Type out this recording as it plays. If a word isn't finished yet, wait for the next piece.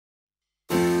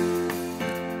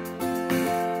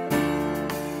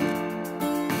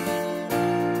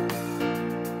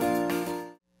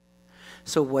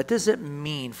So what does it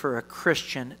mean for a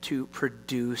Christian to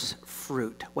produce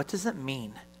fruit? What does it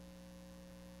mean?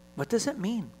 What does it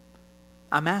mean?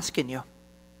 I'm asking you.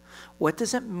 What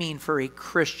does it mean for a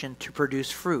Christian to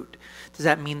produce fruit? Does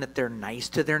that mean that they're nice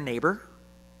to their neighbor?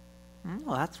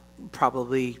 Well, that's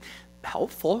probably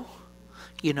helpful.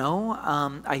 You know,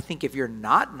 I think if you're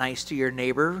not nice to your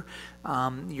neighbor,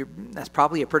 that's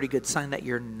probably a pretty good sign that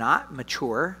you're not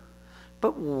mature.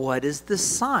 But what is the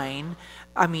sign?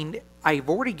 I mean, I've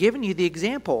already given you the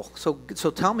example. So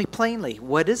tell me plainly,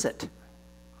 what is it?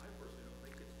 I personally don't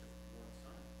think it's just one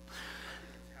sign. I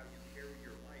think it's how you carry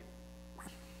your life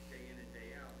day in and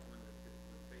day out when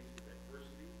faced with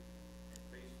adversity and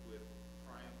faced with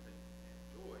triumph and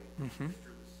joy, that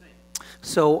you're the same.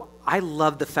 So I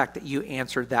love the fact that you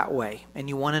answered that way. And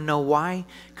you want to know why?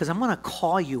 Because I'm going to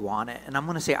call you on it. And I'm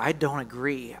going to say, I don't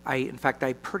agree. In fact,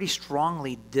 I pretty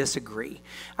strongly disagree.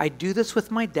 I do this with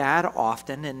my dad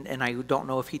often, and I don't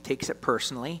know if he takes it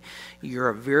personally. You're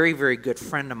a very, very good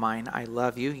friend of mine. I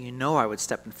love you. You know I would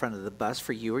step in front of the bus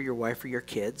for you or your wife or your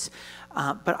kids.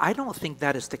 But I don't think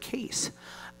that is the case.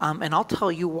 And I'll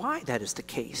tell you why that is the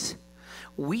case.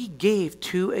 We gave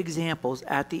 2 examples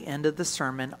at the end of the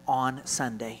sermon on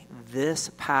Sunday, this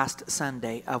past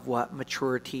Sunday, of what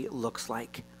maturity looks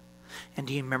like. And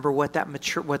do you remember what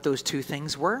those 2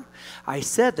 things were? I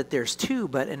said that there's 2,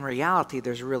 but in reality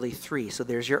there's really 3. So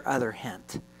there's your other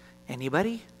hint.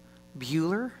 Anybody?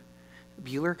 Bueller?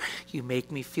 You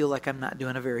make me feel like I'm not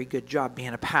doing a very good job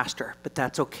being a pastor, but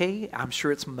that's okay. I'm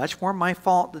sure it's much more my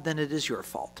fault than it is your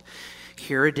fault.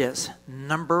 Here it is.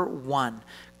 Number 1.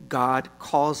 God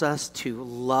calls us to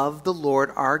love the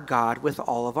Lord our God with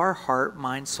all of our heart,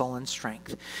 mind, soul, and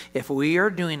strength. If we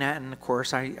are doing that, and of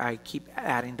course I keep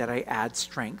adding that I add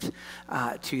strength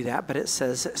to that, but it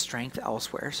says strength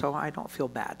elsewhere, so I don't feel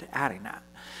bad adding that.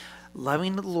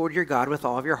 Loving the Lord your God with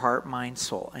all of your heart, mind,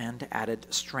 soul, and added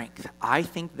strength. I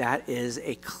think that is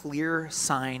a clear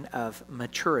sign of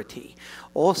maturity.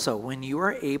 Also, when you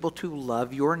are able to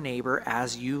love your neighbor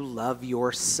as you love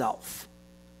yourself.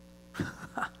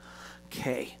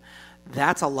 Okay,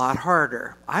 that's a lot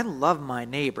harder. I love my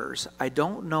neighbors. I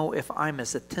don't know if I'm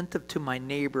as attentive to my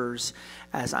neighbors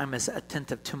as I'm as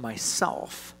attentive to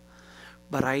myself.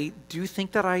 But I do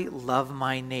think that I love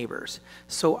my neighbors.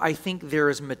 So I think there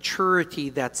is maturity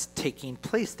that's taking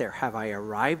place there. Have I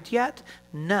arrived yet?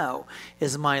 No.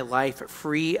 Is my life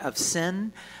free of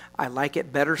sin? I like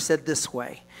it better said this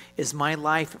way. Is my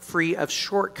life free of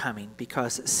shortcoming?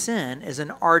 Because sin is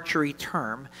an archery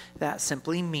term. That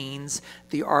simply means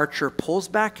the archer pulls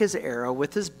back his arrow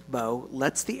with his bow,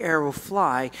 lets the arrow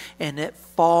fly, and it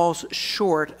falls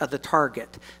short of the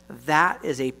target. That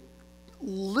is a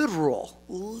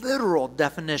literal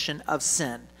definition of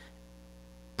sin.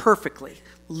 Perfectly,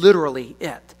 literally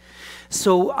it.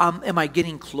 So am I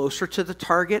getting closer to the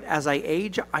target as I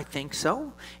age? I think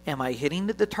so. Am I hitting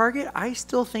the target? I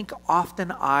still think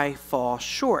often I fall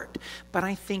short. But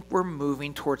I think we're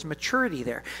moving towards maturity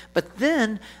there. But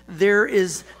then there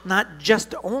is not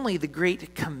just only the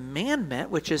great commandment,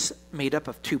 which is made up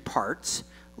of 2 parts,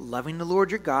 loving the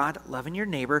Lord your God, loving your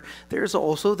neighbor. There's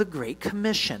also the Great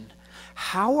Commission.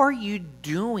 How are you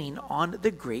doing on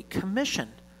the Great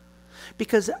Commission?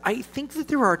 Because I think that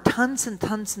there are tons and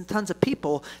tons and tons of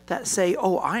people that say,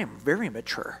 oh, I am very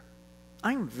mature.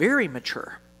 I'm very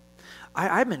mature.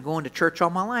 I've been going to church all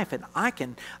my life, and I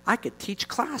could teach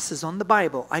classes on the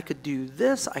Bible. I could do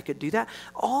this. I could do that.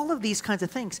 All of these kinds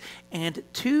of things. And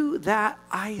to that,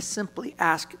 I simply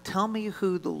ask, tell me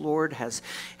who the Lord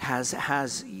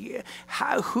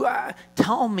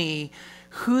tell me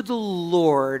who the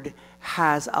Lord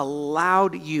has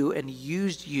allowed you and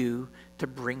used you to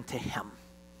bring to him.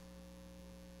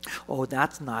 Oh,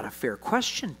 that's not a fair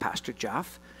question, Pastor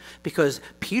Jeff, because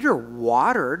Peter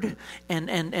watered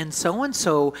and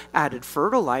so-and-so added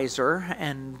fertilizer,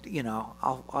 and, you know,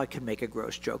 I can make a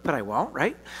gross joke, but I won't,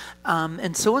 right?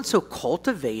 And so-and-so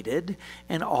cultivated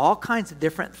and all kinds of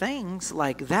different things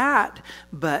like that.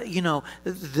 But,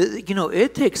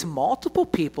 it takes multiple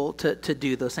people to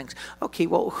do those things. Okay,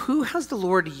 well, who has the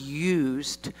Lord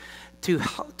used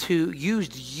to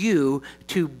use you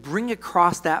to bring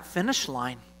across that finish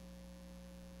line?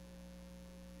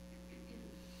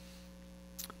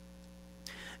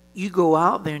 You go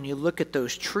out there and you look at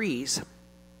those trees.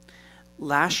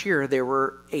 Last year there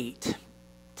were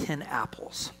 10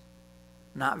 apples.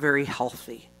 Not very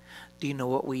healthy. Do you know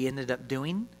what we ended up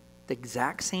doing? The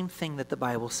exact same thing that the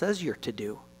Bible says you're to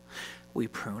do. We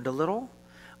pruned a little.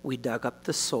 We dug up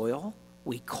the soil.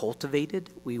 We cultivated.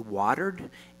 We watered.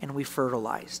 And we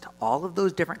fertilized. All of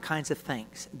those different kinds of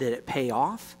things. Did it pay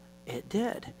off? It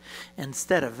did.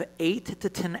 Instead of 8 to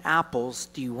 10 apples,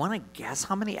 do you want to guess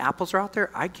how many apples are out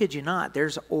there? I kid you not.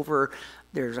 There's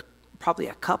probably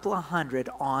a couple of hundred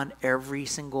on every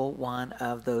single one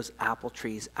of those apple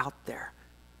trees out there.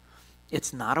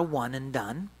 It's not a one and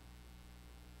done.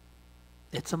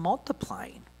 It's a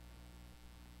multiplying.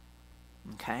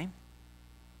 Okay?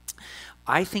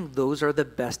 I think those are the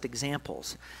best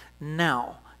examples.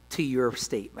 Now, to your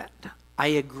statement, I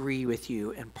agree with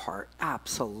you in part.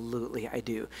 Absolutely, I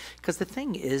do. Because the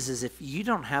thing is if you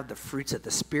don't have the fruits of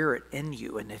the Spirit in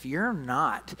you, and if you're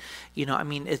not,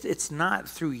 it's not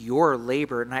through your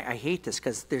labor. And I hate this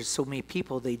because there's so many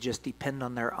people, they just depend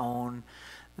on their own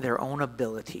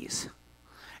abilities.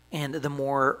 And the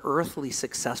more earthly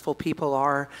successful people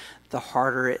are, the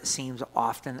harder it seems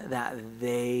often that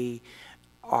they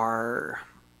are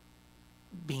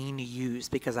being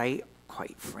used, because I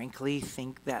quite frankly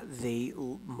think that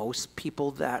most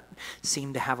people that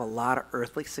seem to have a lot of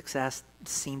earthly success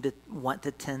seem to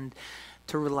tend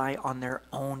to rely on their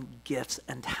own gifts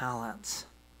and talents.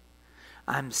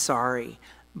 I'm sorry,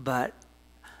 but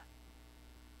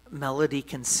Melody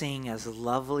can sing as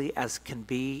lovely as can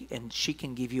be, and she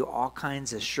can give you all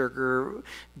kinds of sugar,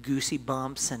 goosey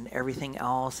bumps, and everything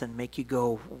else, and make you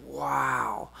go,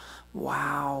 wow,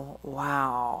 wow,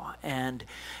 wow. And,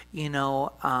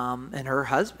 and her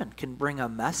husband can bring a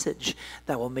message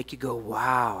that will make you go,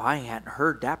 wow, I hadn't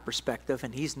heard that perspective,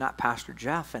 and he's not Pastor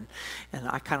Jeff. And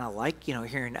I kind of like,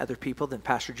 hearing other people than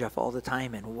Pastor Jeff all the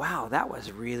time, and wow, that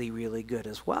was really, really good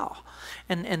as well.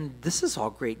 And this is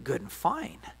all great, good, and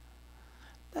fine.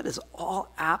 That is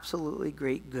all absolutely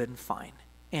great, good, and fine.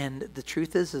 And the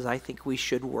truth is I think we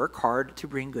should work hard to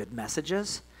bring good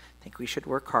messages. I think we should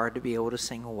work hard to be able to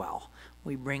sing well.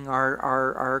 We bring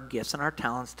our gifts and our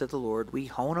talents to the Lord. We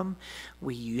hone them,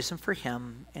 we use them for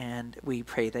Him, and we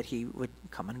pray that He would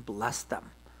come and bless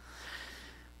them.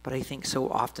 But I think so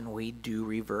often we do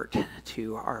revert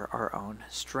to our own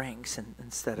strengths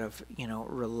instead of,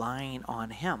 relying on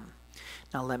Him.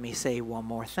 Now let me say one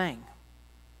more thing.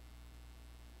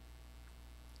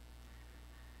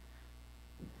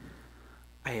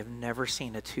 I have never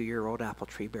seen a 2-year-old apple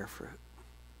tree bear fruit.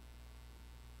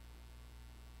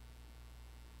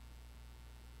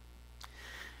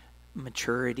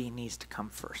 Maturity needs to come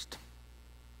first.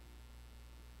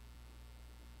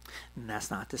 And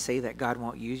that's not to say that God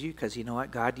won't use you, because you know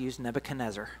what? God used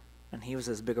Nebuchadnezzar, and he was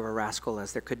as big of a rascal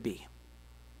as there could be.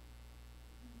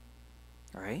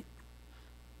 All right?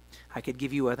 I could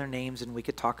give you other names, and we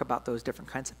could talk about those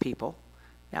different kinds of people.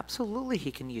 Absolutely,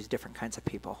 he can use different kinds of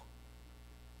people.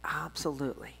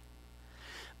 Absolutely.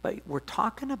 But we're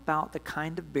talking about the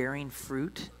kind of bearing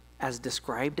fruit as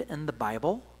described in the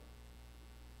Bible.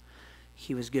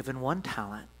 He was given 1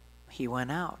 talent. He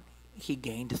went out. He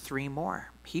gained 3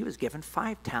 more. He was given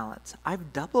 5 talents.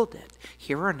 I've doubled it.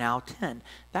 Here are now 10.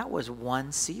 That was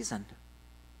 1 season.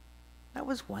 That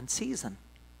was 1 season.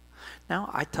 Now,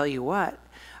 I tell you what,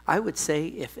 I would say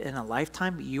if in a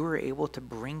lifetime you were able to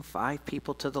bring 5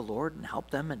 people to the Lord and help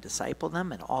them and disciple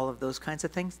them and all of those kinds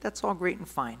of things, that's all great and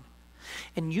fine.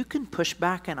 And you can push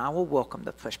back, and I will welcome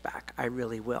the pushback. I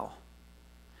really will.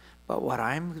 But what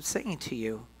I'm saying to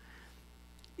you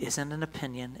isn't an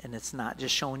opinion, and it's not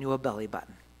just showing you a belly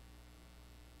button.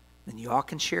 And you all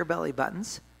can share belly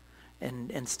buttons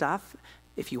and stuff.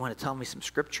 If you want to tell me some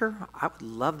scripture, I would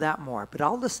love that more. But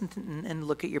I'll listen and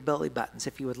look at your belly buttons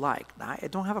if you would like. I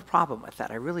don't have a problem with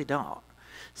that. I really don't.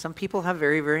 Some people have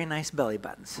very, very nice belly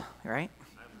buttons, right?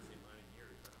 I haven't seen mine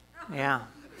in years. Yeah.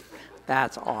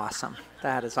 That's awesome.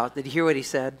 That is awesome. Did you hear what he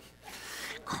said?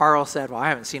 Carl said, well, I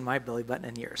haven't seen my belly button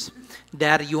in years.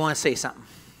 Dad, you want to say something?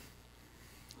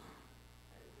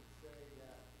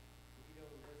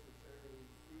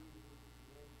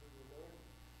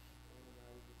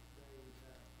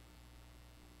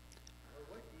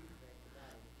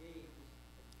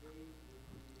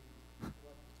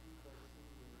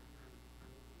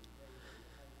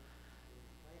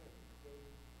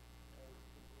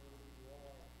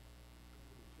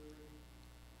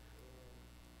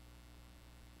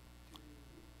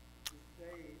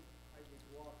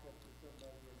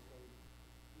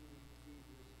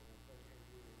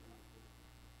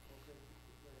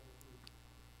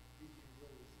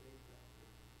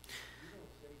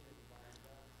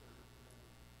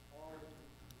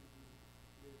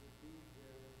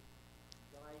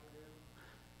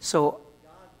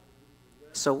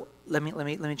 So let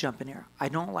me jump in here. I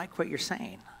don't like what you're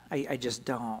saying. I just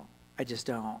don't. I just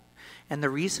don't. And the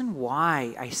reason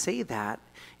why I say that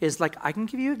is, like, I can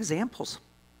give you examples.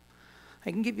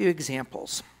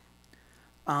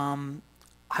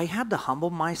 I had to humble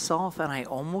myself, and I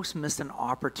almost missed an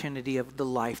opportunity of a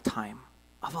lifetime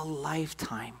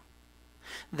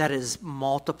that is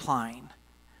multiplying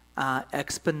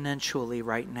exponentially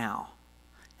right now.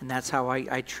 And that's how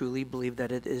I truly believe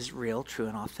that it is real, true,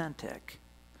 and authentic.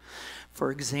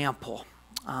 For example,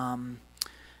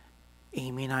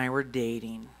 Amy and I were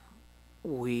dating.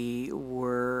 We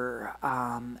were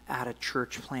at a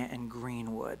church plant in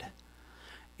Greenwood,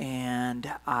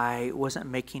 and I wasn't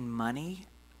making money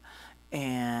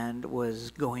and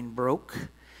was going broke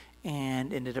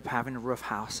and ended up having to roof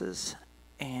houses.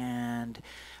 And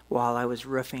while I was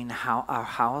roofing our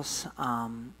house,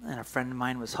 and a friend of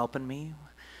mine was helping me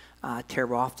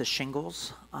tear off the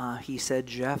shingles, he said,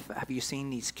 "Jeff, have you seen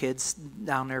these kids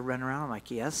down there running around?" I'm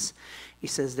like, "Yes." He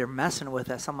says, "They're messing with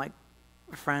us." I'm like,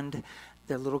 "Friend,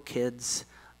 they're little kids.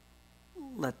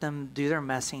 Let them do their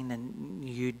messing, and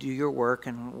you do your work,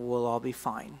 and we'll all be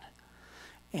fine."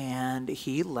 And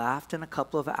he left, and a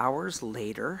couple of hours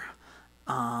later,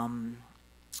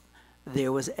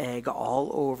 there was egg all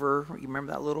over. You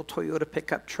remember that little Toyota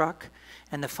pickup truck?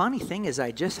 And the funny thing is,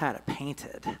 I just had it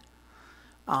painted.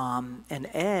 An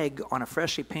egg on a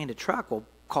freshly painted truck will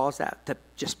cause that to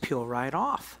just peel right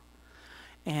off.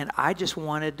 And I just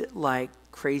wanted, like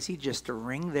crazy, just to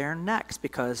wring their necks,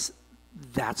 because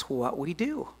that's what we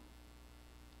do.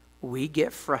 We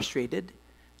get frustrated,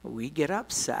 we get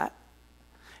upset,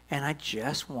 and I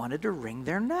just wanted to wring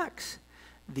their necks.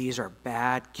 These are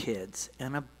bad kids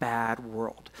in a bad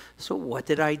world. So what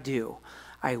did I do?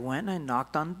 I went and I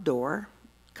knocked on the door,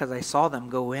 because I saw them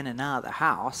go in and out of the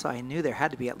house. So I knew there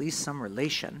had to be at least some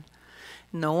relation.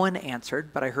 No one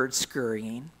answered, but I heard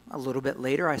scurrying. A little bit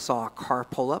later, I saw a car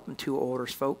pull up and two older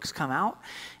folks come out.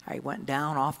 I went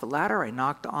down off the ladder, I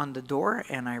knocked on the door,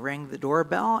 and I rang the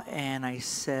doorbell, and I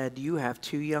said, "You have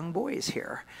two young boys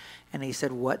here." And he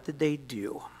said, "What did they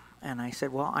do?" And I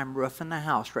said, "Well, I'm roofing the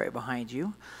house right behind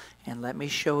you, and let me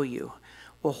show you."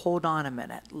 "Well, hold on a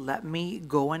minute. Let me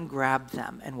go and grab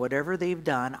them, and whatever they've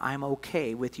done, I'm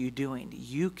okay with you doing.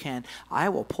 I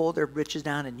will pull their britches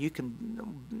down, and you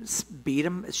can beat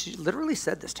them." She literally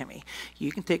said this to me.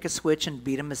 "You can take a switch and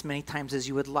beat them as many times as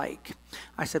you would like."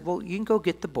 I said, "Well, you can go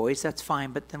get the boys, that's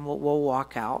fine, but then we'll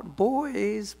walk out."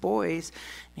 Boys.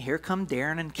 And here come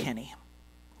Darren and Kenny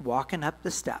walking up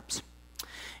the steps.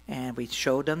 And we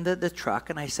showed them the truck,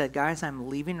 and I said, "Guys, I'm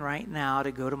leaving right now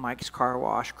to go to Mike's Car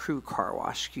Wash, Crew Car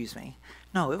Wash, excuse me."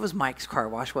 No, it was Mike's Car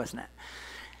Wash, wasn't it?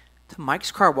 To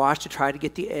Mike's Car Wash to try to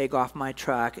get the egg off my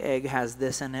truck. Egg has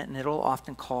this in it, and it'll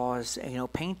often cause,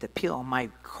 paint to peel. My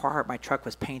truck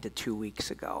was painted 2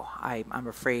 weeks ago. I'm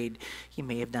afraid he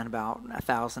may have done about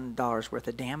 $1,000 worth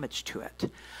of damage to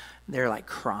it. They're like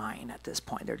crying at this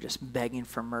point. They're just begging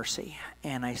for mercy.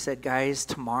 And I said, "Guys,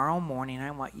 tomorrow morning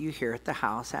I want you here at the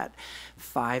house at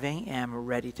 5 a.m.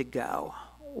 ready to go."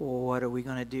 "What are we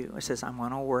going to do?" He says, "I'm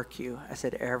going to work you." I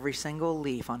said, "Every single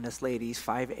leaf on this lady's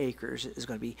 5 acres is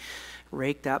going to be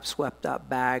raked up, swept up,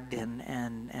 bagged,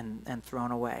 and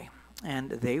thrown away."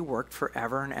 And they worked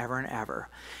forever and ever and ever.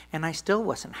 And I still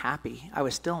wasn't happy. I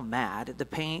was still mad. The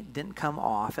paint didn't come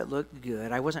off. It looked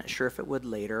good. I wasn't sure if it would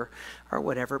later or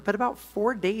whatever. But about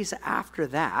 4 days after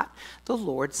that, the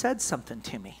Lord said something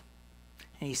to me.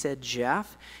 And he said,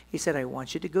 "Jeff," he said, "I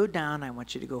want you to go down. I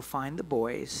want you to go find the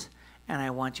boys. And I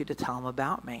want you to tell them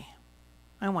about me.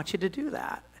 I want you to do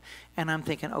that." And I'm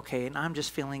thinking, okay, and I'm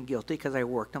just feeling guilty because I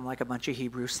worked them like a bunch of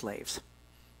Hebrew slaves.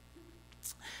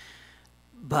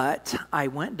 But I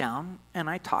went down and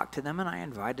I talked to them and I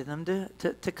invited them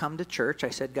to come to church. I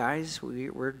said, "Guys,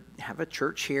 we have a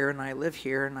church here and I live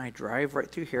here and I drive right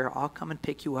through here. I'll come and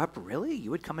pick you up." "Really? You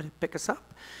would come and pick us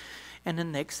up?" And the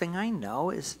next thing I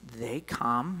know is they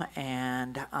come,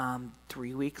 and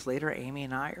 3 weeks later, Amy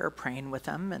and I are praying with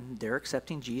them, and they're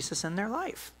accepting Jesus in their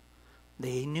life.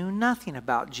 They knew nothing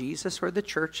about Jesus or the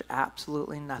church,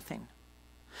 absolutely nothing.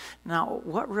 Now,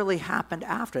 what really happened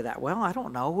after that? Well, I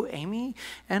don't know. Amy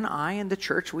and I and the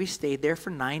church, we stayed there for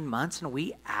 9 months, and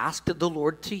we asked the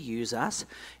Lord to use us.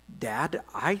 Dad,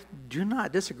 I do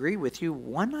not disagree with you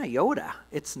one iota.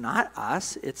 It's not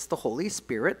us. It's the Holy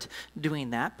Spirit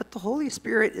doing that. But the Holy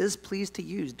Spirit is pleased to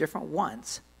use different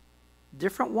ones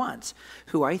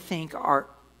who I think are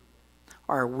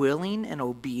willing and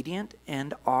obedient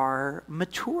and are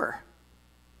mature.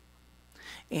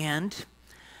 And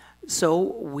so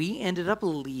we ended up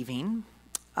leaving.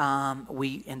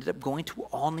 We ended up going to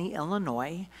Olney,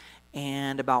 Illinois.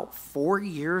 And about 4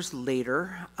 years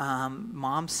later,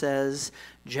 Mom says,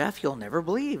 "Jeff, you'll never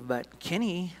believe, but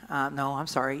Darren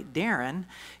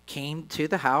came to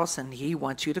the house and he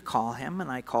wants you to call him. And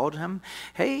I called him,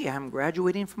 hey, I'm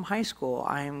graduating from high school.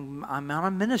 I'm on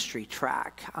a ministry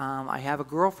track. I have a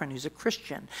girlfriend who's a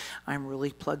Christian. I'm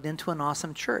really plugged into an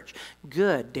awesome church.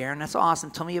 Good, Darren, that's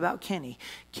awesome. Tell me about Kenny.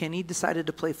 Kenny decided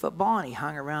to play football, and he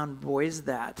hung around boys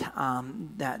that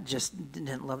just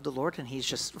didn't love the Lord, and he's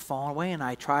just fallen away. And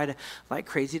I tried like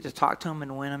crazy to talk to him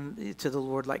and win him to the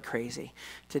Lord like crazy.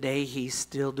 Today, he's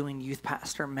still doing youth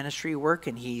pastor ministry work,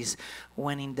 and he's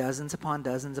winning dozens upon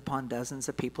dozens upon dozens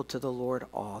of people to the Lord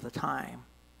all the time.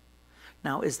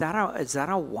 Now, is that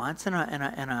a once in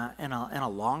a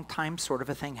long time sort of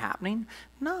a thing happening?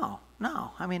 No.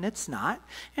 I mean, it's not.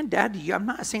 And Dad, I'm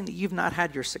not saying that you've not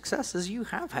had your successes. You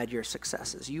have had your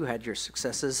successes. You had your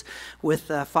successes with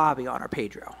Fabian or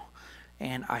Pedro.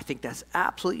 And I think that's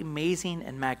absolutely amazing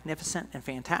and magnificent and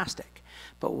fantastic.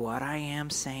 But what I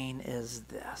am saying is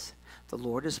this. The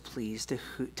Lord is pleased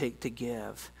to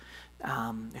give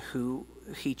who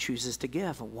he chooses to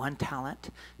give. 1 talent,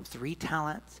 3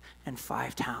 talents, and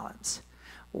 5 talents.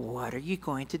 What are you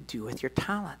going to do with your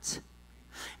talents?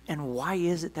 And why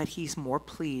is it that he's more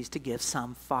pleased to give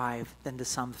some 5 than to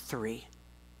some 3?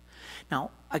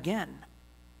 Now, again,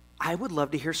 I would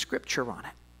love to hear scripture on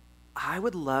it. I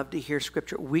would love to hear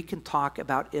scripture. We can talk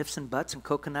about ifs and buts and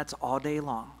coconuts all day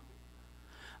long.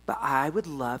 But I would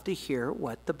love to hear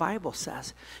what the Bible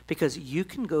says, because you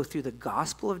can go through the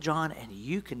Gospel of John and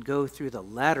you can go through the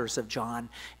letters of John,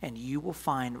 and you will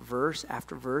find verse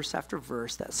after verse after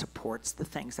verse that supports the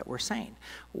things that we're saying.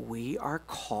 We are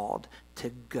called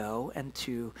to go and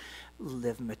to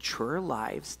live mature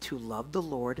lives, to love the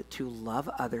Lord, to love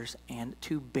others, and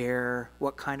to bear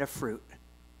what kind of fruit?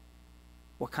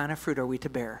 What kind of fruit are we to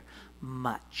bear?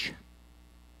 Much.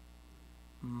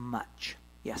 Much.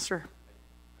 Yes, sir?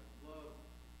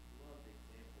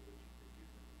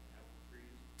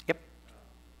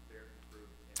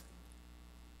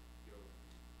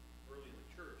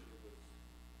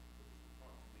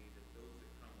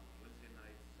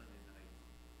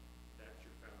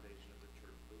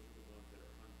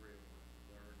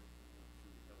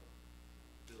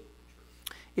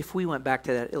 If we went back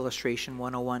to that illustration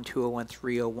 101, 201,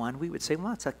 301, we would say,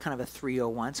 well, it's a kind of a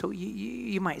 301. So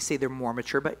you might say they're more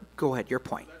mature, but go ahead, your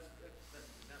point. That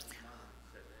was my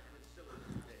mindset, and it still is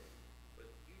today.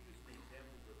 But you used the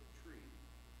examples of the tree,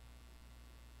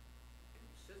 and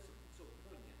you said something so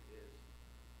poignant is,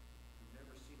 you've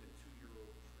never seen a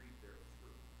 2-year-old tree bear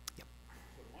fruit. Yep.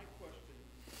 So my question,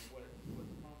 what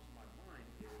pops in my mind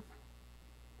is,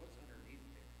 what's underneath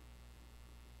there?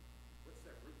 What's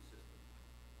that root system?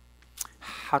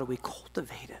 How do we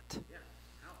cultivate it? Yeah,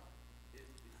 how? Is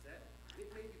that, it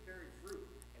may be bearing fruit,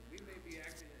 and we may be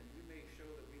acting, and we may show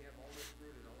that we have all this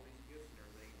fruit and all these gifts and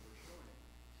everything, and we're showing it.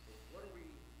 But what are we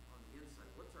on the inside?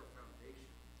 What's our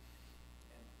foundation?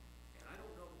 And I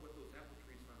don't know what those apple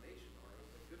trees' foundation are.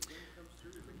 If a good wind comes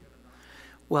through, is it going to knock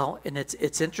down? Well, and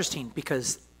it's interesting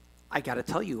because I got to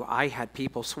tell you, I had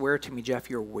people swear to me, Jeff,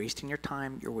 you're wasting your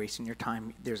time. You're wasting your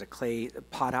time. There's a clay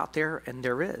pot out there, and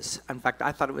there is. In fact,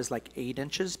 I thought it was like 8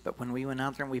 inches, but when we went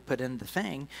out there and we put in the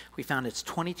thing, we found it's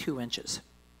 22 inches.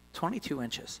 22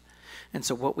 inches. And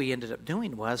so what we ended up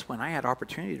doing was, when I had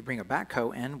opportunity to bring a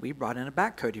backhoe in, we brought in a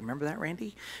backhoe. Do you remember that,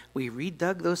 Randy? We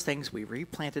redug those things, we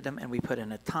replanted them, and we put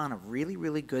in a ton of really,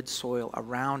 really good soil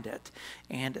around it.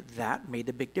 And that made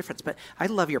a big difference. But I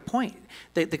love your point.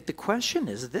 The question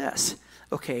is this.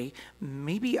 Okay,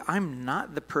 maybe I'm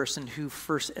not the person who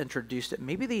first introduced it.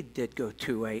 Maybe they did go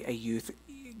to a youth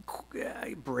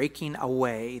breaking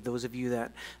away, those of you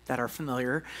that are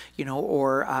familiar,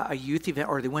 or a youth event,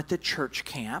 or they went to church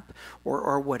camp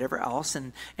or whatever else,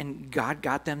 and God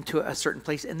got them to a certain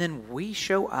place, and then we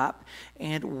show up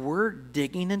and we're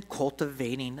digging and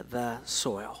cultivating the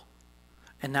soil.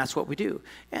 And that's what we do.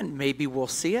 And maybe we'll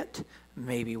see it,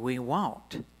 maybe we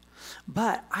won't.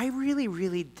 But I really,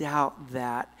 really doubt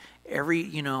that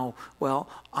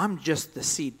I'm just the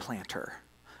seed planter.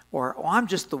 Or, I'm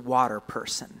just the water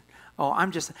person.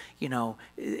 I'm just,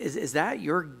 is that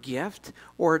your gift?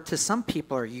 Or to some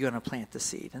people, are you going to plant the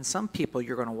seed? And some people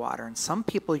you're going to water. And some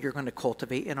people you're going to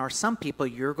cultivate. And are some people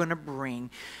you're going to bring?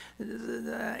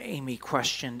 Amy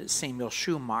questioned Samuel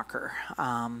Schumacher.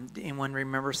 Anyone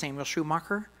remember Samuel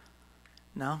Schumacher?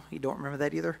 No, you don't remember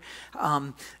that either?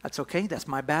 That's okay. That's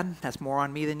my bad. That's more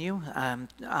on me than you.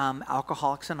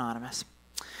 Alcoholics Anonymous.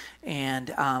 And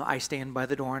I stand by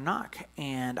the door and knock.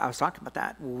 And I was talking about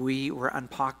that. We were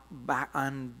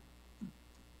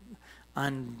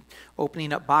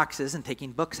opening up boxes and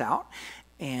taking books out.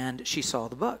 And she saw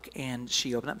the book. And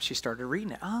she opened up. She started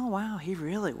reading it. Oh, wow. He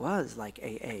really was like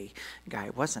a guy,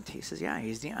 wasn't he? He says, yeah,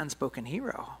 he's the unspoken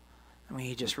hero. I mean,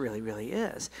 he just really, really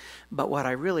is. But what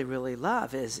I really, really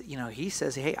love is, he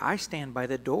says, hey, I stand by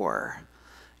the door,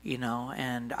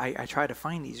 and I try to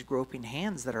find these groping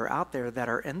hands that are out there that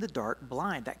are in the dark,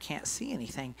 blind, that can't see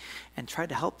anything, and try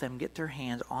to help them get their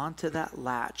hands onto that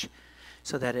latch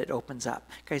so that it opens up.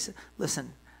 Guys,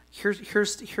 listen,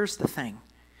 here's the thing.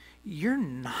 You're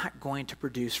not going to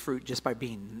produce fruit just by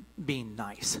being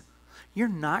nice. You're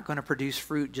not going to produce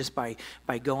fruit just by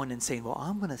going and saying, well,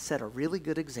 I'm going to set a really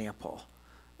good example.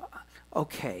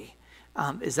 Okay.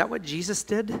 Is that what Jesus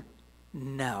did?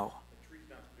 No. The tree's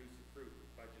not producing fruit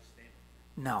by just standing.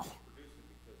 No. It's producing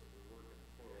because of the work and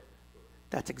the toil of the foot.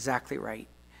 That's exactly right.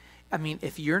 I mean,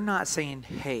 if you're not saying,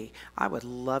 hey, I would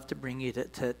love to bring you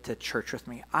to church with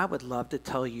me. I would love to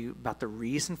tell you about the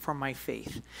reason for my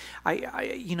faith.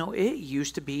 It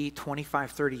used to be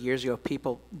 25, 30 years ago,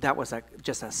 people, that was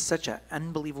such an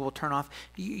unbelievable turnoff.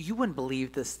 You wouldn't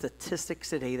believe the statistics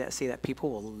today that say that people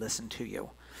will listen to you.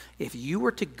 If you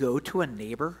were to go to a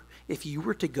neighbor, if you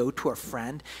were to go to a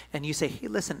friend and you say, hey,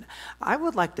 listen, I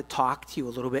would like to talk to you a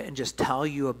little bit and just tell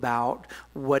you about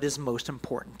what is most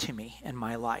important to me in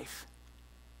my life.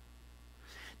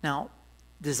 Now,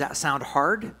 does that sound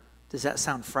hard? Does that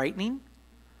sound frightening?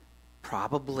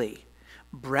 Probably.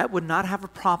 Brett would not have a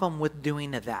problem with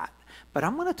doing that. But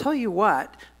I'm going to tell you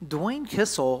what, Dwayne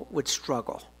Kissel would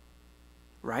struggle,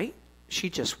 right? She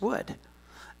just would.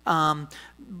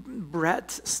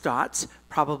 Brett Stotts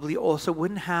probably also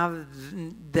wouldn't have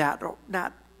that,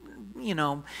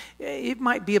 it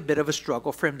might be a bit of a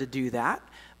struggle for him to do that,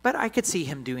 but I could see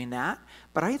him doing that.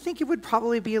 But I think it would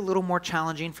probably be a little more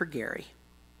challenging for Gary.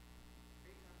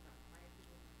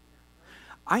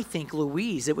 I think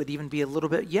Louise, it would even be a little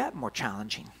bit yet more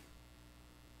challenging.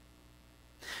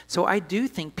 So I do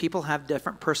think people have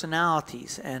different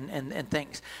personalities and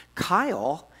things.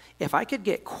 Kyle, if I could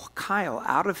get Kyle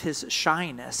out of his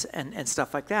shyness and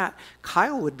stuff like that,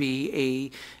 Kyle would be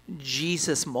a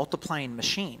Jesus multiplying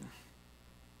machine.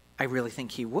 I really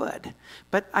think he would.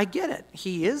 But I get it.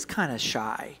 He is kind of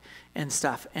shy and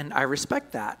stuff, and I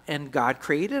respect that. And God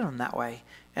created him that way.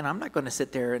 And I'm not going to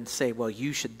sit there and say, well,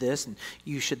 you should this and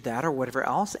you should that or whatever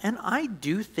else. And I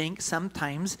do think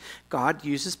sometimes God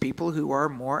uses people who are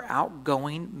more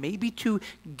outgoing, maybe to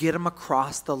get them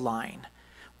across the line.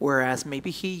 Whereas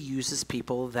maybe he uses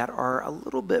people that are a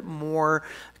little bit more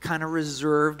kind of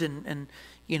reserved and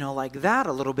like that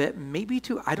a little bit. Maybe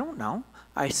to, I don't know,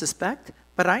 I suspect.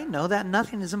 But I know that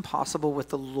nothing is impossible with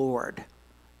the Lord.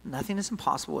 Nothing is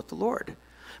impossible with the Lord.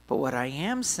 But what I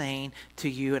am saying to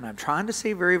you, and I'm trying to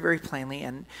say very, very plainly,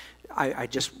 and I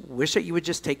just wish that you would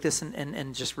just take this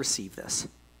and just receive this.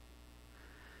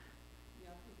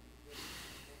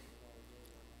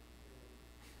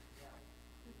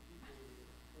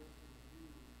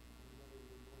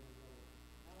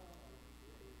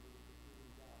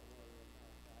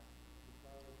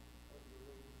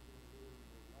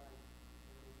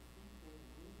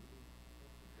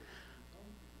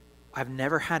 I've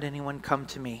never had anyone come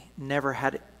to me, never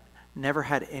had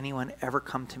anyone ever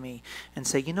come to me and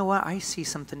say, you know what, I see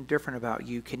something different about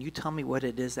you. Can you tell me what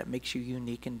it is that makes you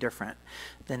unique and different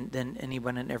than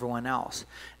anyone and everyone else?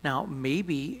 Now,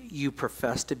 maybe you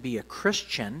profess to be a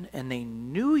Christian and they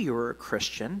knew you were a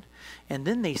Christian, and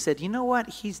then they said, you know what,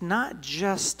 he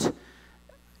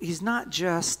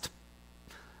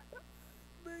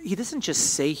doesn't just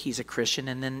say he's a Christian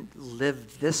and then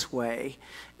live this way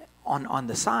on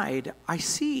the side. I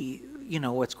see,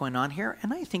 what's going on here,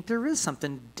 and I think there is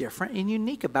something different and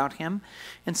unique about him.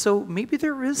 And so maybe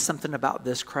there is something about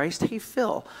this Christ. Hey,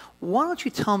 Phil, why don't you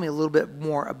tell me a little bit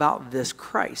more about this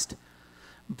Christ?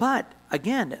 But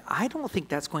again, I don't think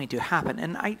that's going to happen.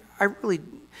 And I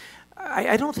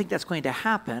don't think that's going to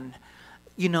happen,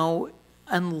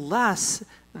 unless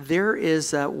there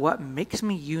is what makes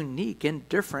me unique and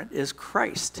different is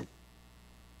Christ.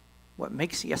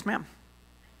 Yes, ma'am.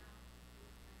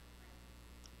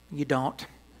 You don't.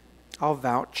 I'll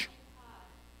vouch.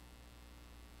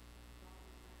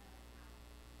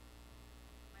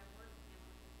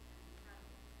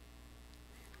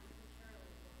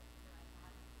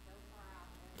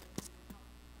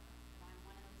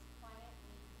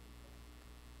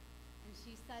 And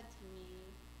she said to me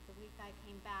the week I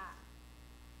came back,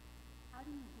 how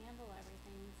do you handle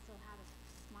everything and still have a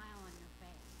smile on your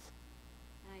face?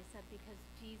 And I said, because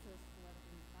Jesus lives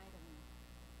inside of me.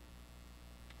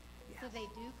 So they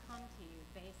do come to you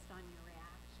based on your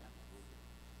reactions.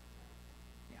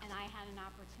 Yeah. And I had an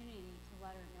opportunity to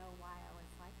let her know why I was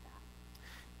like that.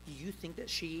 Do you think that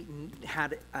she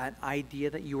had an idea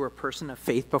that you were a person of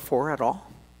faith before at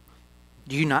all?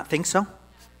 Do you not think so? Everybody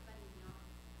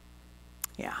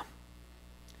knows. Yeah.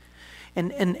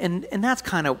 And that's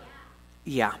kind of,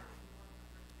 yeah.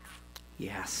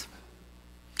 Yes.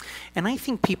 And I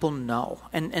think people know,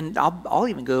 and I'll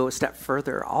even go a step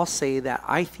further. I'll say that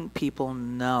I think people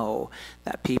know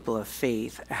that people of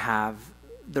faith have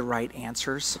the right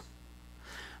answers,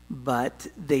 but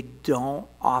they don't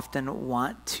often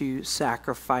want to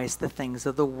sacrifice the things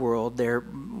of the world. They're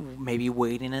maybe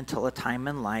waiting until a time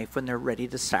in life when they're ready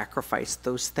to sacrifice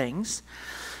those things.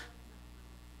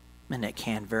 And it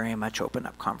can very much open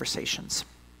up conversations.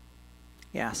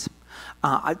 Yes.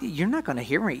 You're not going to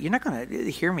hear me. You're not going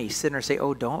to hear me sit there say,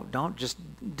 "Oh,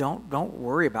 don't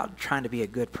worry about trying to be a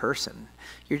good person.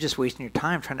 You're just wasting your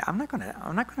time trying to." I'm not going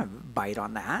to bite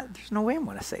on that. There's no way I'm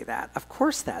going to say that. Of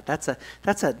course, that's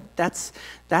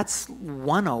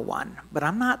 101. But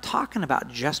I'm not talking about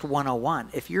just 101.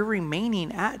 If you're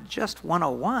remaining at just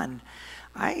 101,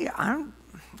 I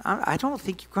don't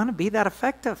think you're going to be that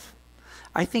effective.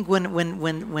 I think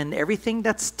when everything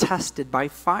that's tested by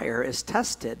fire is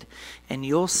tested, and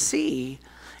you'll see,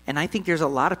 and I think there's a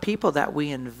lot of people that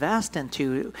we invest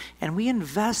into, and we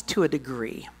invest to a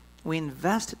degree. We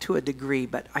invest to a degree,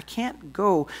 but I can't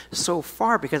go so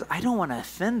far because I don't want to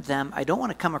offend them. I don't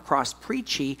want to come across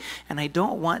preachy, and I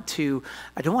don't want to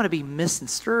be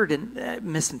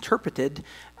misinterpreted.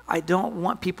 I don't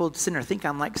want people to sit there and think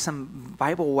I'm like some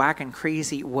Bible whacking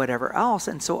crazy whatever else.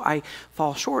 And so I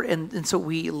fall short. And so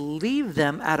we leave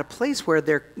them at a place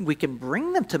where we can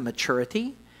bring them to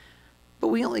maturity, but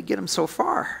we only get them so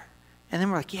far. And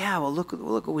then we're like, yeah, well, look,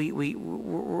 we've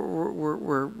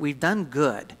done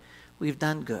good. We've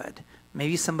done good.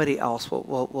 Maybe somebody else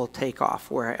will take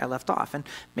off where I left off. And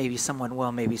maybe someone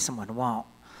will, maybe someone won't.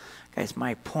 Guys,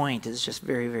 my point is just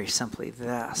very, very simply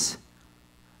this.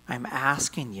 I'm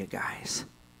asking you guys,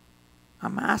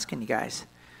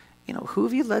 who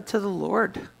have you led to the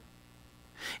Lord?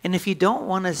 And if you don't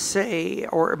want to say,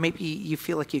 or maybe you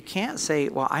feel like you can't say,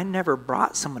 well, I never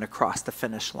brought someone across the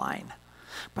finish line,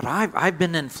 but I've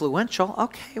been influential.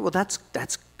 Okay, well, that's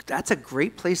a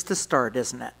great place to start,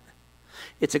 isn't it?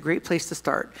 It's a great place to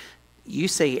start. You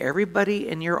say everybody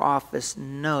in your office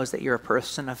knows that you're a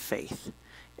person of faith.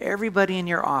 Everybody in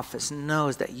your office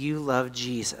knows that you love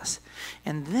Jesus.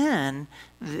 And then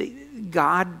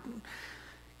God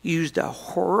used a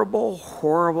horrible,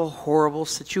 horrible, horrible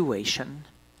situation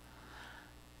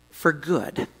for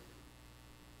good.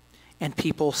 And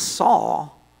people saw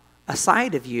a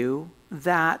side of you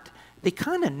that they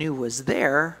kind of knew was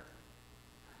there,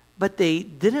 but they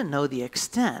didn't know the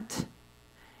extent.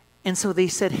 And so they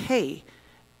said, hey,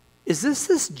 is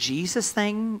this Jesus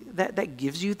thing that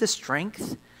gives you the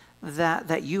strength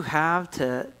that you have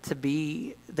to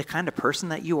be the kind of person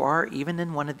that you are, even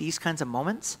in one of these kinds of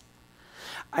moments?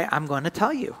 I'm going to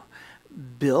tell you,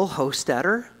 Bill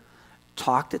Hostetter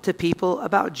talked to people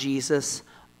about Jesus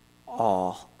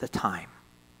all the time.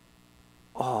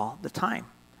 All the time.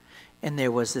 And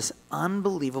there was this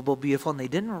unbelievable, beautiful, and they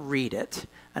didn't read it,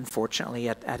 unfortunately,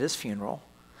 at his funeral.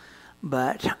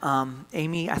 But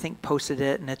Amy, I think, posted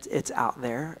it, and it's out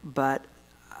there. But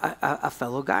a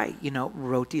fellow guy,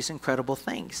 wrote these incredible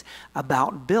things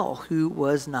about Bill, who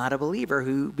was not a believer,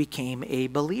 who became a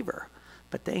believer.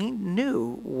 But they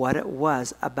knew what it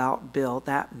was about Bill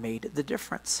that made the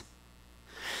difference.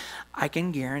 I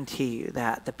can guarantee you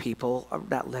that the people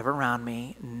that live around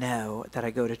me know that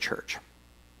I go to church.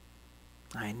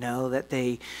 I know that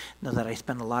they know that I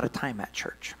spend a lot of time at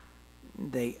church.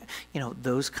 They,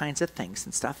 those kinds of things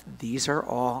and stuff. These are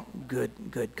all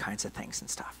good kinds of things and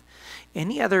stuff.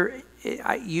 Any other,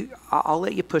 I'll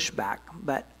let you push back,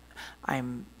 but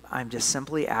I'm just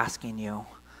simply asking you,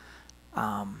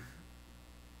 how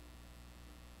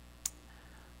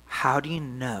do you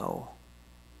know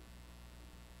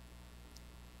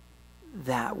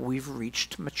that we've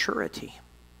reached maturity?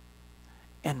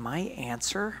 And my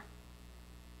answer,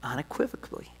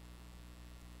 unequivocally,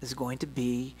 is going to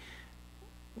be,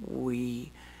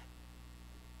 we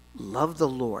love the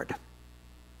Lord,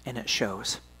 and it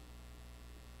shows.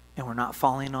 And we're not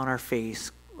falling on our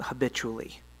face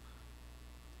habitually,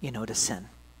 to sin.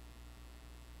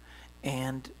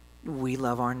 And we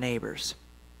love our neighbors,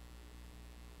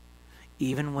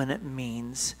 even when it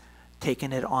means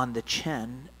taking it on the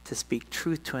chin to speak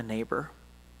truth to a neighbor,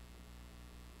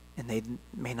 and they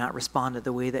may not respond to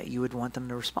the way that you would want them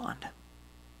to respond.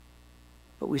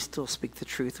 But we still speak the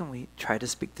truth, and we try to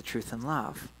speak the truth in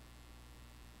love.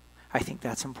 I think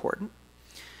that's important.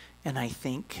 And I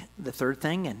think the third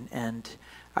thing, and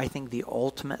I think the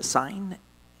ultimate sign,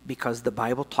 because the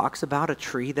Bible talks about a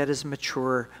tree that is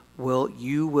mature,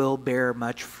 you will bear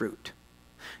much fruit.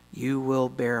 You will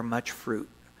bear much fruit.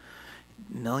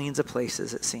 Millions of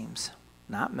places, it seems.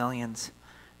 Not millions.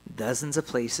 dozens of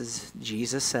places,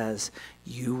 Jesus says,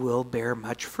 you will bear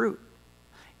much fruit.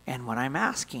 And what I'm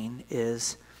asking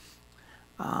is,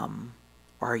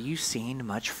 are you seeing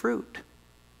much fruit?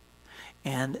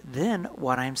 And then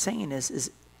what I'm saying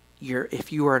is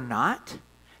if you are not,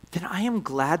 then I am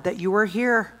glad that you are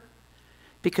here.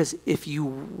 Because if you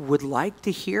would like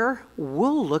to hear,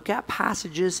 we'll look at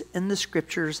passages in the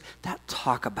scriptures that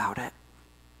talk about it.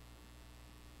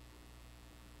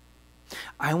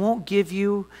 I won't give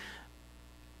you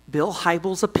Bill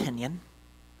Hybels' opinion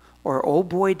or old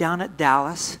boy down at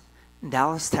Dallas,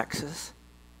 Texas.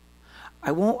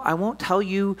 I won't tell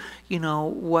you,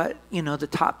 what, the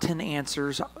top 10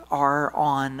 answers are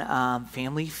on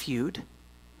Family Feud.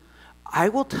 I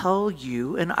will tell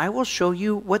you and I will show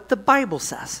you what the Bible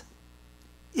says,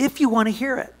 if you want to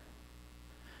hear it.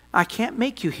 I can't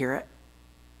make you hear it.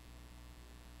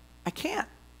 I can't.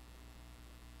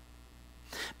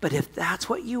 But if that's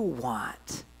what you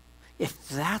want, if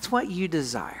that's what you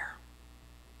desire,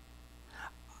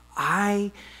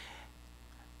 I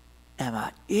am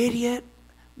an idiot,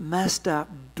 messed up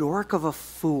dork of a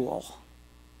fool.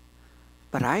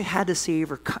 But I had a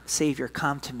Savior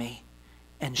come to me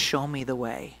and show me the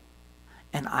way.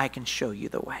 And I can show you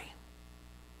the way.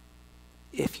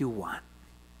 If you want.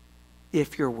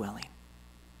 If you're willing.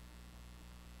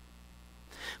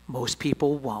 Most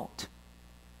people won't.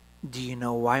 Do you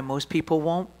know why most people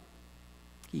won't?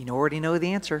 You already know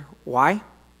the answer. Why?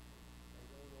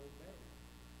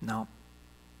 No.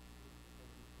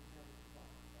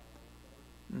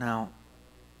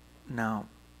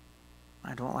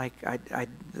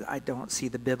 I don't see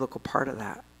the biblical part of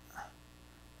that.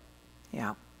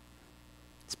 Yeah.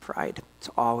 It's pride. It's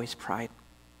always pride.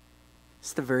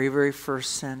 It's the very, very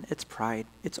first sin. It's pride.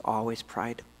 It's always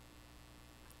pride.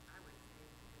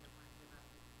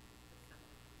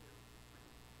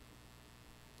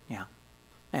 Yeah.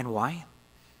 And why?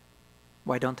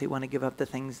 Why don't they want to give up the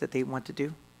things that they want to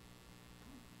do?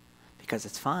 Because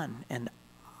it's fun. And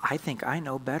I think I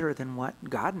know better than what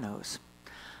God knows.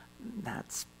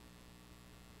 That's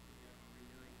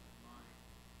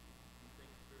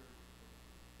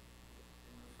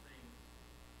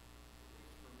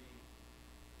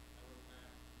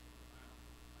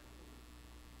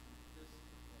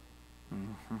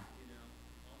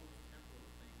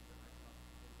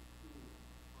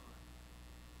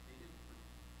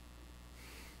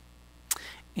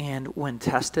And when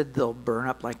tested, they'll burn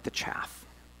up like the chaff.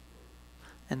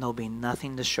 And there'll be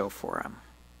nothing to show for them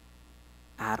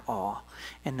at all.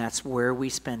 And that's where we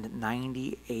spend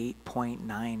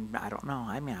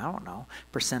 98.9,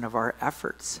 percent of our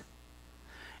efforts.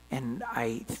 And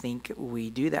I think we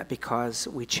do that because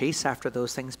we chase after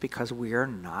those things because we are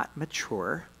not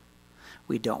mature.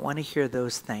 We don't want to hear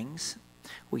those things.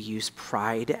 We use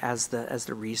pride as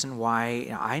the reason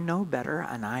why I know better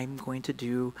and I'm going to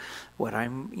do what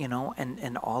I'm,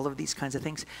 and all of these kinds of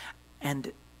things.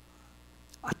 And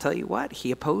I'll tell you what,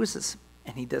 he opposes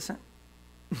and he doesn't.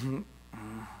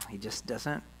 He just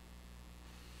doesn't.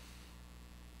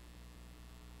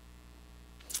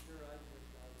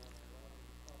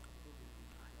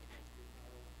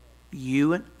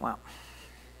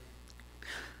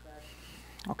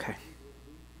 Okay.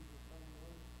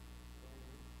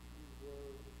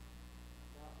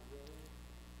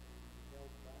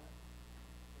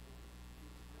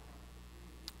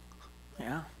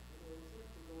 Yeah.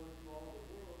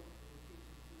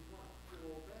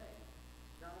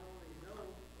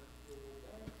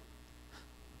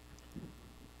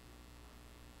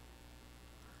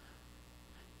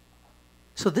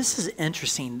 So this is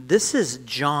interesting. This is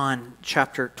John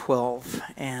chapter 12,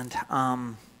 and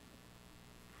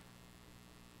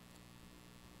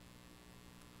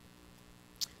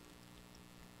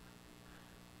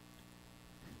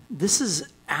this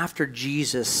is after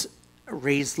Jesus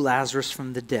raised Lazarus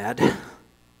from the dead.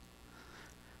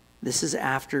 This is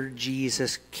after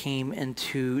Jesus came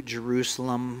into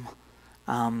Jerusalem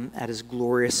at his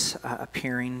glorious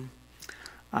appearing.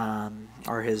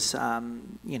 Or his,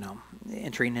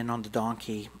 entering in on the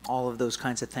donkey, all of those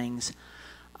kinds of things.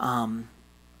 And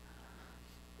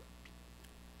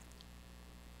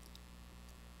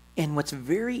what's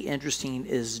very interesting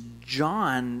is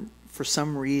John, for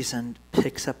some reason,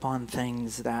 picks up on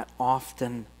things that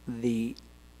often the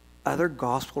other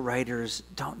gospel writers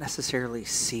don't necessarily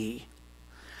see.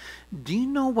 Do you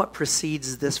know what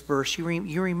precedes this verse?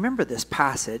 You remember this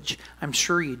passage. I'm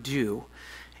sure you do.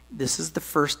 This is the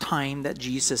first time that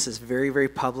Jesus is very, very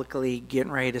publicly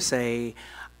getting ready to say,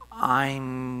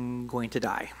 I'm going to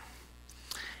die.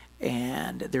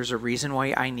 And there's a reason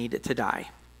why I needed to die.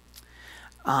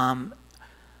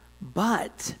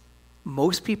 But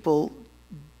most people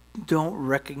don't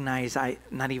recognize,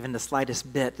 not even the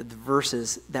slightest bit, the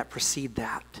verses that precede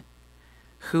that.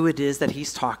 Who it is that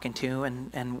he's talking to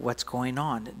and what's going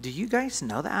on. Do you guys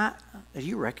know that? Do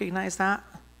you recognize that?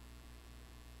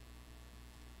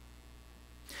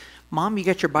 Mom, you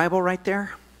got your Bible right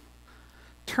there?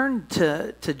 Turn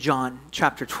to John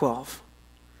chapter 12.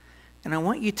 And I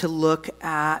want you to look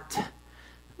at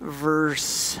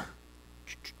verse,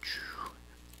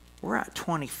 we're at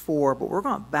 24, but we're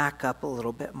going to back up a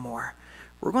little bit more.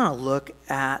 We're going to look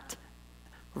at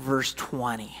verse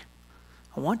 20.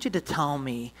 I want you to tell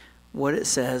me what it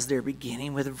says there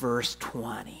beginning with verse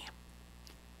 20.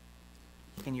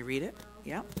 Can you read it?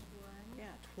 Yeah. Yeah,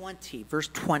 20. Verse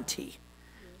 20.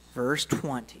 Verse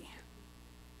 20.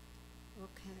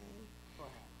 Okay.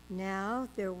 Now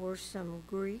there were some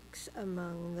Greeks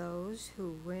among those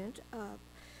who went up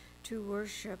to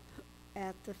worship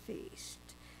at the feast.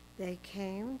 They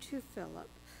came to Philip,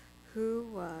 who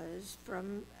was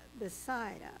from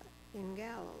Bethsaida in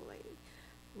Galilee,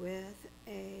 with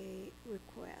a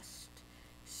request.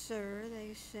 Sir,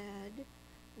 they said,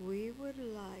 we would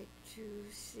like to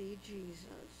see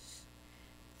Jesus.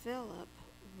 Philip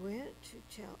went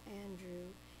to tell Andrew,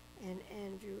 and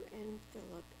Andrew and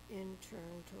Philip in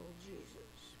turn told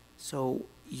Jesus. So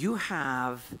you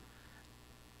have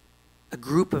a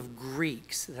group of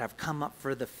Greeks that have come up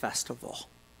for the festival.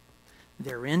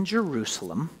 They're in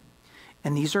Jerusalem,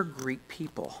 and these are Greek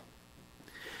people.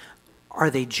 Are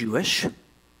they Jewish?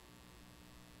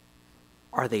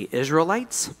 Are they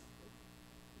Israelites?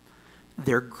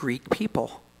 They're Greek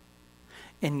people.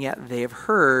 And yet they've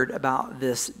heard about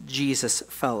this Jesus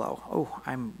fellow. Oh,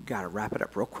 I'm got to wrap it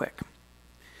up real quick.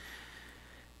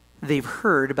 They've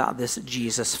heard about this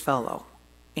Jesus fellow,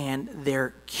 and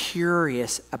they're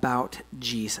curious about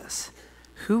Jesus.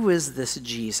 Who is this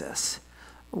Jesus?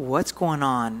 What's going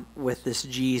on with this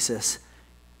Jesus?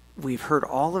 We've heard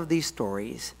all of these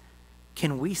stories.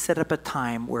 Can we set up a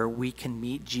time where we can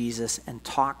meet Jesus and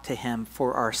talk to him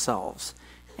for ourselves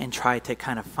and try to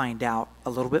kind of find out a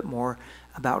little bit more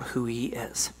about who he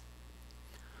is?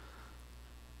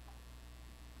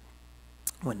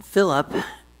 When Philip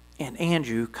and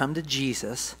Andrew come to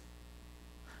Jesus,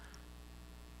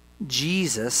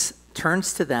 Jesus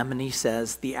turns to them and he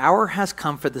says, the hour has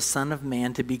come for the Son of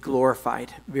Man to be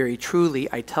glorified. Very truly,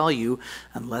 I tell you,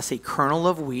 unless a kernel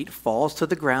of wheat falls to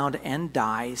the ground and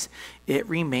dies, it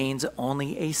remains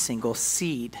only a single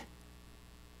seed.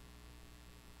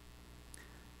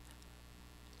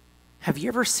 Have you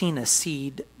ever seen a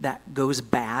seed that goes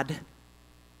bad?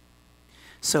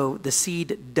 So the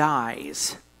seed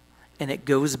dies and it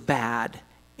goes bad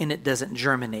and it doesn't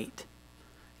germinate.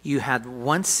 You had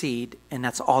one seed, and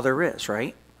that's all there is,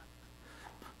 right?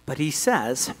 But he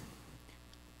says,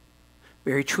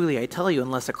 very truly, I tell you,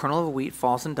 unless a kernel of wheat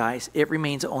falls and dies, it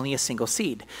remains only a single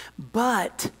seed.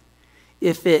 But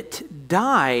if it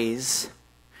dies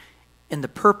in the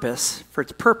purpose, for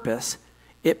its purpose,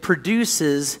 it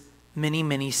produces many,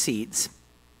 many seeds.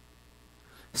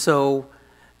 So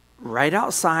right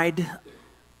outside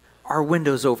our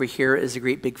windows over here is a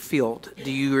great big field.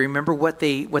 Do you remember what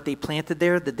they planted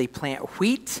there? Did they plant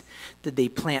wheat? Did they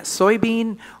plant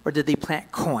soybean? Or did they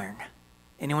plant corn?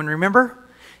 Anyone remember?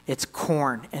 It's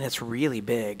corn, and it's really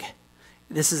big.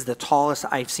 This is the tallest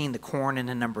I've seen the corn in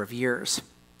a number of years.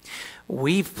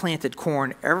 We've planted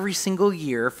corn every single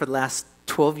year for the last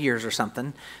 12 years or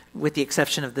something, with the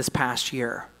exception of this past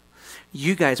year.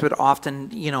 You guys would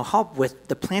often, help with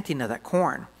the planting of that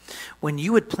corn. When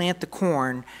you would plant the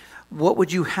corn, what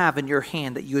would you have in your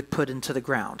hand that you would put into the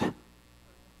ground?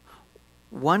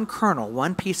 One kernel,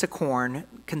 one piece of corn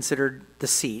considered the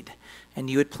seed, and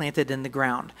you would plant it in the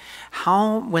ground.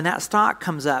 When that stalk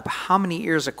comes up, how many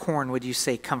ears of corn would you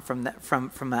say come from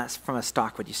a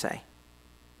stalk, would you say?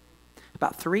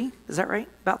 About 3? Is that right?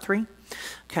 About 3?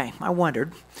 Okay, I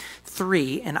wondered.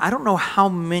 3, and I don't know how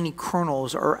many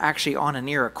kernels are actually on an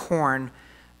ear of corn.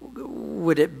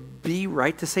 Would it be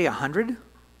right to say 100?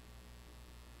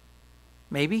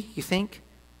 Maybe, you think?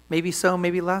 Maybe so,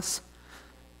 maybe less?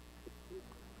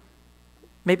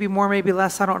 Maybe more, maybe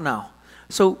less, I don't know.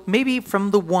 So maybe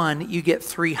from the 1, you get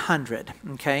 300,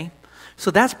 okay?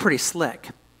 So that's pretty slick.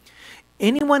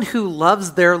 Anyone who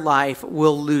loves their life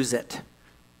will lose it.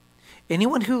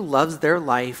 Anyone who loves their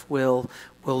life will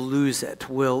lose it,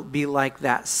 will be like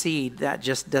that seed that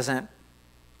just doesn't,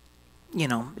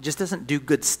 just doesn't do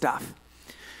good stuff.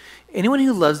 Anyone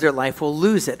who loves their life will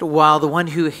lose it, while the one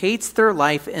who hates their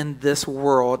life in this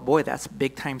world, boy, that's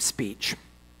big time speech.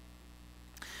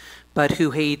 But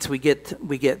who hates, we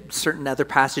get certain other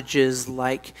passages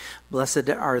like, blessed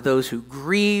are those who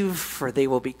grieve, for they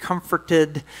will be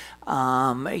comforted.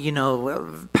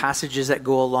 Passages that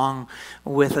go along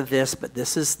with this, but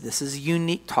this is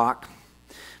unique talk.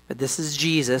 But this is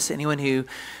Jesus. Anyone who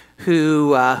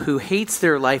hates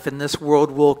their life in this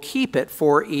world will keep it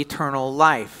for eternal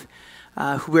life.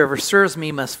 Whoever serves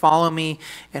me must follow me,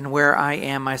 and where I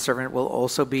am, my servant will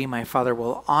also be. My Father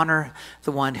will honor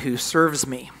the one who serves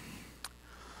me.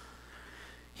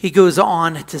 He goes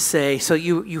on to say, so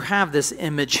you have this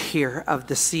image here of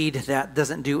the seed that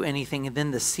doesn't do anything, and then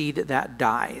the seed that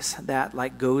dies, that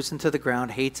like goes into the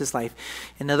ground, hates his life.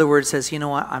 In other words, says, you know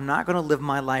what, I'm not going to live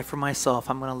my life for myself.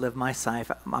 I'm going to live my life.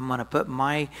 I'm going to put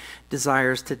my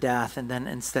desires to death, and then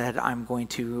instead I'm going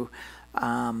to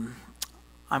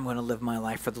live my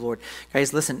life for the Lord.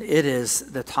 Guys, listen, it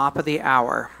is the top of the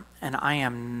hour, and I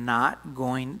am not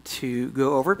going to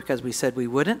go over it because we said we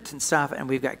wouldn't and stuff, and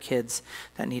we've got kids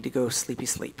that need to go sleepy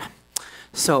sleep.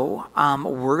 So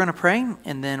we're going to pray,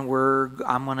 and then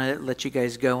I'm going to let you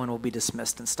guys go, and we'll be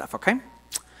dismissed and stuff, okay?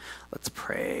 Let's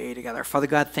pray together. Father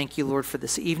God, thank you, Lord, for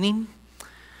this evening.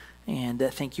 And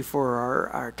thank you for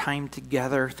our time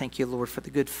together. Thank you, Lord, for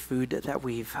the good food that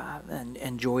we've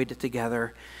enjoyed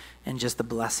together, and just the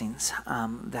blessings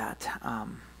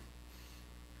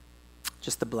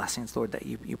just the blessings, Lord, that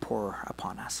you pour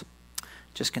upon us.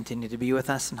 Just continue to be with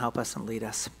us and help us and lead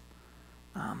us.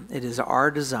 It is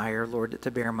our desire, Lord, to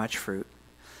bear much fruit.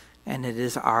 And it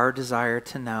is our desire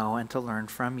to know and to learn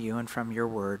from you and from your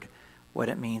word what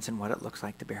it means and what it looks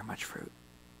like to bear much fruit.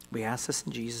 We ask this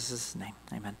in Jesus' name.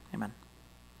 Amen. Amen.